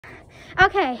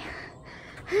Okay.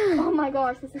 Oh my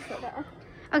gosh, this is so bad.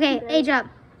 Okay, age up.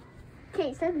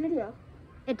 Okay, start the video.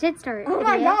 It did start. Oh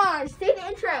my gosh, say the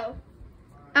intro.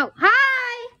 Oh,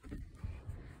 hi!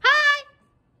 Hi!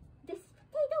 This is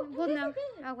Potato. Well, no.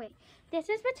 Oh, wait. This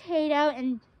is Potato,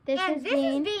 and this is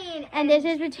Bean. And this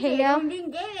is Potato. Bean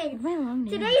Gaming. My long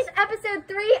name. Today's episode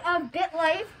 3 of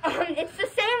Bitlife. It's the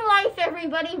same life,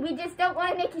 everybody. We just don't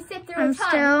want to make you sit through a ton. I'm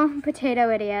still Potato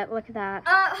Idiot. Look at that.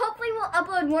 Hopefully we'll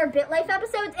upload more Bitlife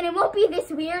episodes, and it won't be this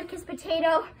weird because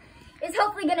Potato is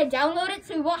hopefully going to download it,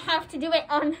 so we won't have to do it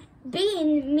on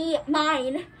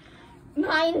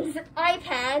mine's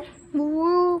iPad.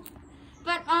 Woo.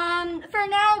 But for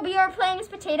now, we are playing as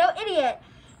Potato Idiot.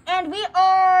 And we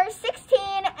are 16,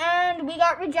 and we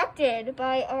got rejected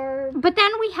by our... But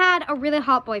then we had a really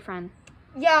hot boyfriend.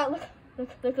 Yeah, look.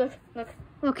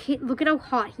 Look at how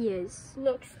hot he is.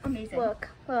 Looks amazing. Look.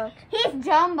 He's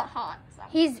dumb but hot. So.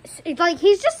 He's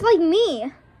just like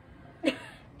me.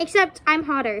 Except I'm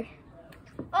hotter.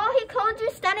 Oh, he called you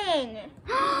stunning.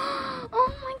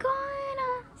 Oh my god.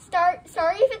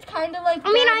 Sorry if it's kind of like...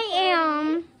 I mean, I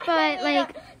am, but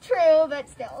like... True, but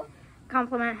still.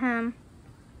 Compliment him.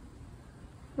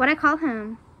 What'd I call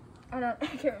him? I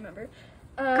can't remember.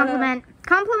 Compliment.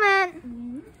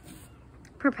 Mm-hmm.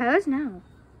 Propose? No.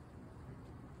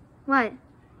 What?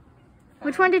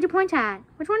 Which one did you point at?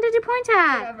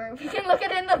 Whatever. We can look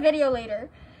at it in the video later.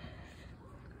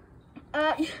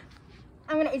 I'm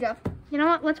gonna age up. You know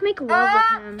what? Let's make love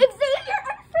with him. Xavier,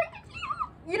 I'm afraid of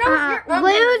you. You know, you're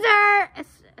ugly. Loser!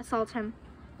 Assault him.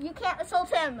 You can't assault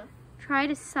him. Let's try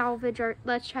to salvage our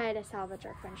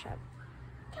friendship.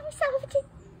 Can we salvage it?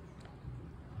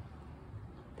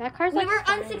 That car's We were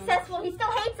unsuccessful. He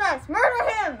still hates us. Murder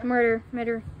him. Murder.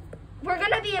 We're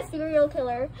gonna be a serial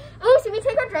killer. Oh, should we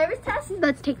take our driver's test?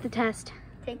 Let's take the test.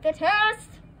 Take the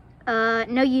test.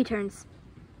 No U-turns.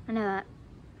 I know that.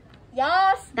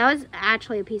 Yes. That was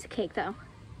actually a piece of cake, though.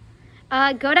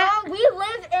 Go to... we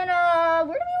live in, where do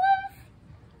we live?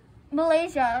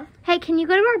 Malaysia. Hey, can you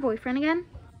go to our boyfriend again?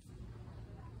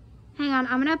 Hang on,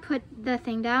 I'm gonna put the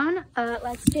thing down.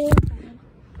 Let's do it.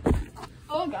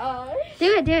 Oh, gosh. Do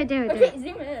it. Okay,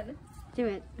 zoom in. Do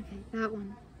it. Okay, that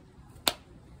one.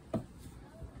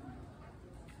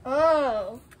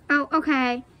 Oh. Oh,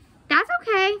 okay. That's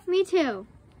okay. Me too.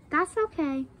 That's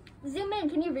okay. Zoom in.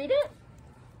 Can you read it?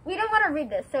 We don't want to read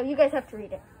this, so you guys have to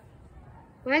read it.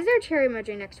 Why is there a cherry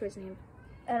emoji next to his name?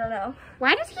 I don't know.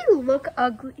 Why does he look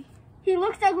ugly? He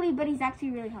looks ugly, but he's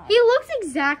actually really hot. He looks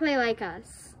exactly like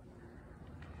us.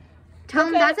 Tell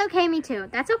him that's okay, me too.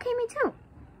 That's okay, me too.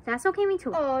 That's okay, me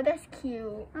too. Oh, that's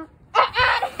cute. Oh.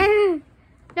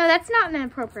 No, that's not an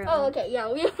inappropriate one. Oh, okay,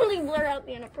 yeah. We only blur out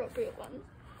the inappropriate ones.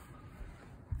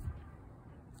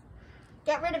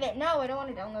 Get rid of it. No, I don't want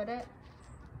to download it.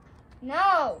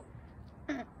 No.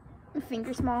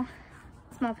 Finger small.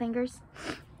 Small fingers.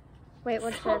 Wait,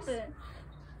 what's Stop this? it.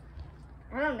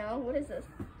 I don't know. What is this?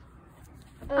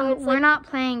 Oh, we're not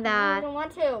playing that. I don't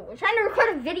want to. We're trying to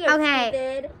record a video, Okay.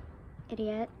 stupid.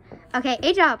 Idiot. Okay,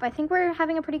 age up. I think we're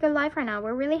having a pretty good life right now.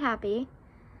 We're really happy.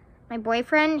 My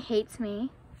boyfriend hates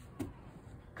me.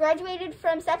 Graduated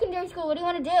from secondary school. What do you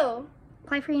want to do?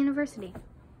 Apply for university.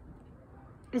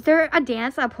 Is there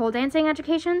a pole dancing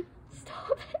education?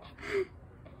 Stop it.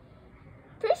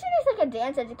 Pretty sure there's like a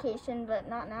dance education, but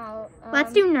not now.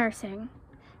 Let's do nursing.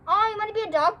 Oh, you want to be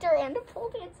a doctor and a pole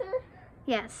dancer?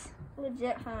 Yes.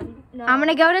 Legit, hon. No. I'm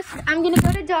gonna go to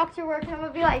doctor work and I'm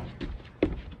gonna be like,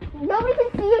 nobody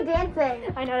can see you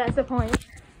dancing. I know, that's the point.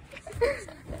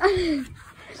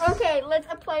 Okay, let's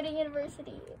apply to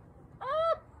university.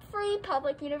 Free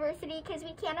public university because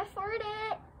we can't afford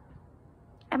it.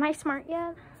 Am I smart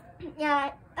yet?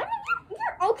 Yeah, I mean,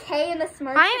 you're okay in the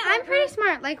smart. I'm pretty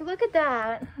smart. Like, look at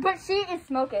that. But she is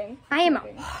smoking. I am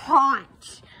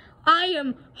hot.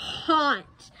 I'm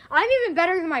even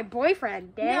better than my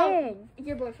boyfriend. Dang. No,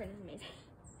 your boyfriend is amazing.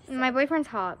 My boyfriend's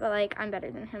hot, but like I'm better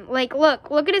than him. Like,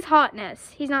 look at his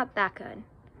hotness. He's not that good.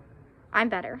 I'm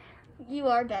better. You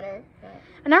are better.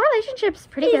 And our relationship's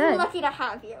pretty good. He's lucky to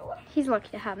have you. He's lucky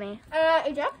to have me.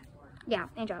 Age up? Yeah,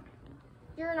 age up.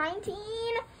 You're 19.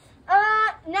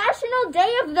 National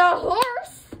Day of the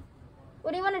Horse.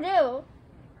 What do you want to do?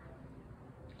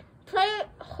 Play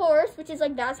horse, which is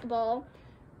like basketball.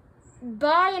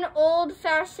 Buy an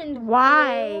old-fashioned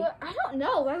Why? glue. I don't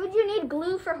know. Why would you need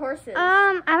glue for horses?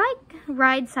 I like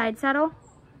ride side saddle.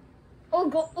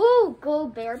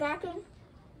 Go barebacking,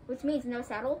 which means no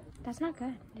saddle. That's not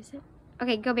good, is it?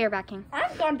 Okay, go barebacking.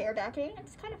 I've gone barebacking.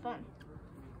 It's kind of fun.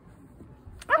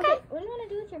 Okay. What do you want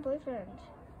to do with your boyfriend?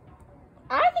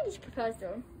 I think you should propose to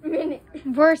him. I mean,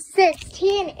 We're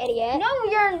 16, idiot. no,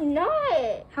 you're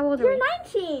not. How old are You're we?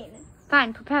 19.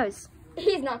 Fine, propose.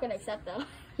 He's not gonna accept though.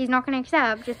 He's not going to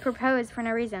accept. Just propose for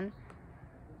no reason.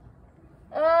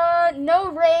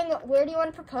 No ring. Where do you want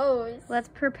to propose? Let's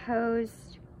propose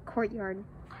courtyard.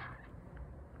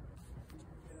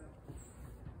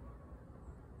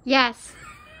 Yes.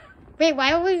 Wait,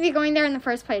 why would we be going there in the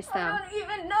first place, though? I don't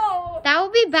even know. That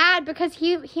would be bad because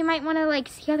he might want to like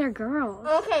see other girls.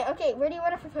 Okay. Where do you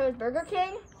want to propose? Burger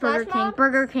King? Burger Flash King, Mob?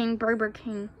 Burger King, Burger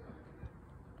King.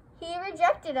 He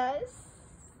rejected us.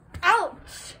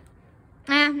 Ouch.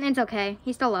 It's okay.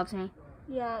 He still loves me.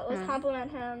 Yeah, let's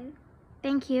compliment him.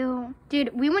 Thank you,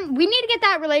 dude. We need to get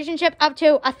that relationship up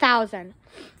to 1,000.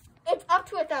 It's up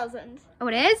to 1,000. Oh,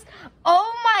 it is?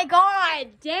 Oh my God!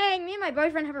 Dang, me and my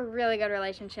boyfriend have a really good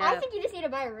relationship. I think you just need to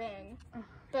buy a ring.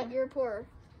 But you're poor.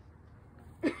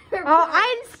 You're poor. Oh,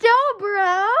 I'm still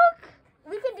broke.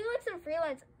 We could do like some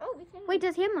freelance. Oh, we can. Wait,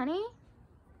 does he have money?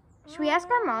 Should we ask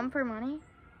our mom for money?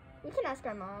 We can ask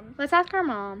our mom. Let's ask our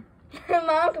mom.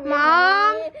 Mom, can we Mom?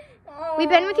 have money? Oh. We've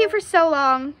been with you for so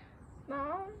long.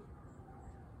 Mom?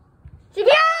 Yes!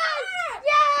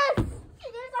 Yes!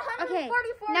 There's Okay,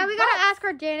 144 now we gotta bucks. ask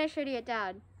our Danish idiot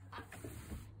dad.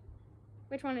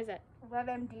 Which one is it?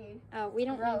 WebMD. Oh, we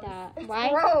don't Gross. need that. It's Why?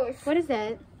 gross. What is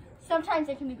it? Sometimes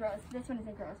it can be gross. This one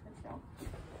isn't gross, but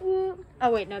still.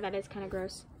 Oh wait, no, that is kind of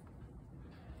gross.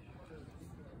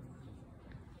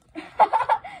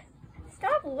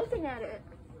 Stop looking at it.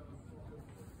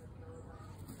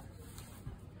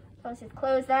 Let's just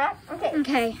close that. Okay.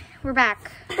 Okay, we're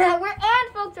back.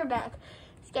 And folks are back.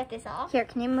 Let's get this off. Here,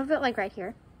 can you move it like right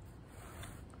here?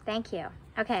 Thank you.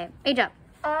 Okay, age up.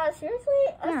 Seriously?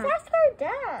 Let's Yeah. ask our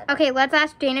dad. Okay, let's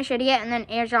ask Danish idiot and then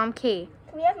Ajam Key.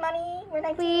 Can we have money? We're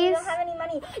 19. Please? We don't have any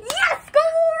money. Yes!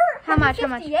 Score! How much? How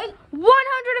much? 158.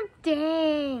 100 of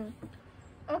dang.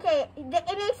 Okay,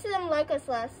 it makes them like us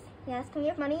less. Yes, can we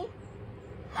have money?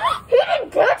 He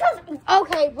didn't dare tell us.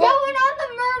 Okay, Going on the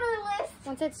murder list.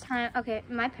 once it's time. Okay,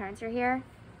 my parents are here.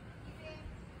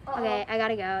 Uh-oh. Okay, I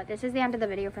gotta go. This is the end of the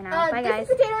video for now. Bye, guys.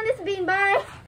 This is Potato and this is Bean. Bye.